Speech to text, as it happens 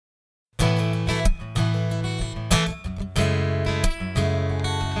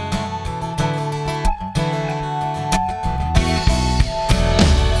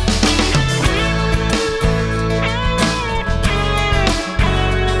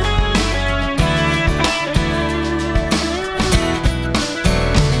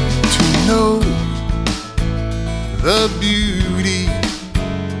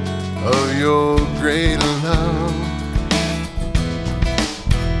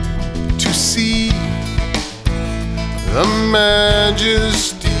the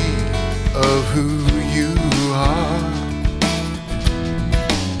majesty of who you are.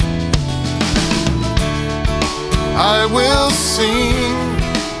 I will sing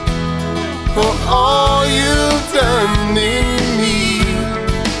for all you've done in me,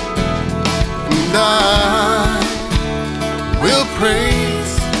 and I will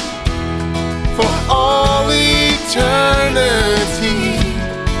praise for all eternity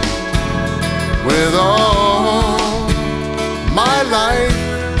with all my life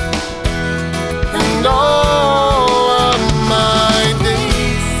and all of my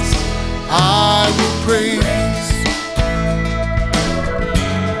days. I will praise,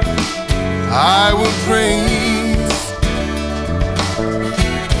 I will praise.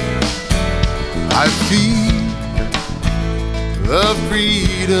 I feel the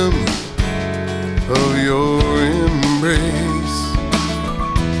freedom of your embrace.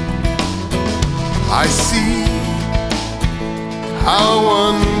 I see how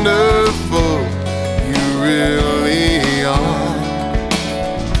wonderful you really are.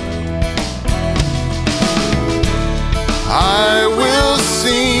 I will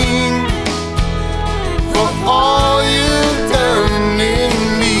sing for all you've done in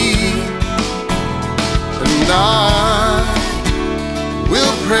me, and I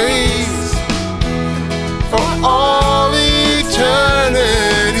will praise for all eternity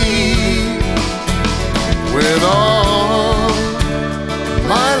with all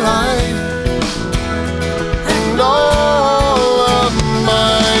my life and all of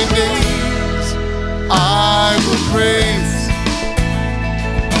my days. I will praise,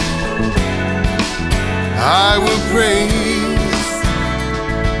 I will praise,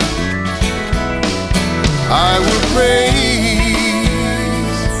 I will praise,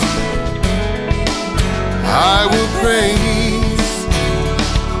 I will praise.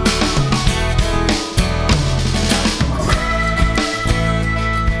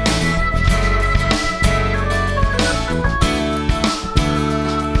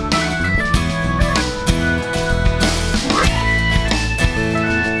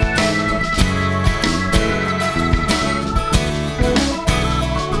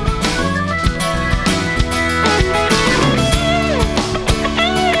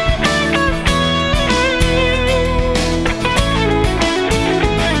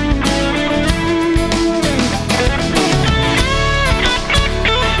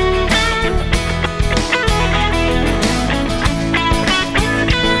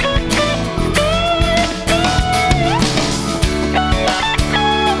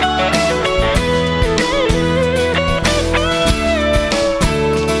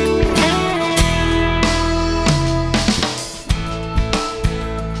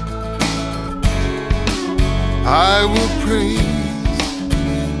 I will praise,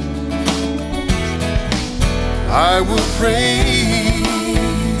 I will praise,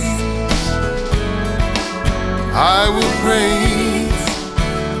 I will praise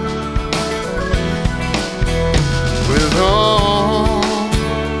with all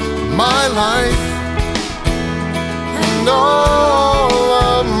my life and all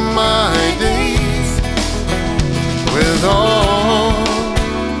of my days, with all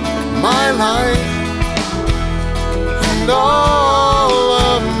my life and all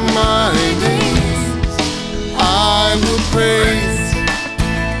of my days. I will praise,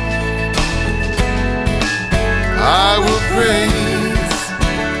 I will praise,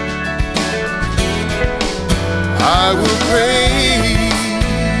 I will praise.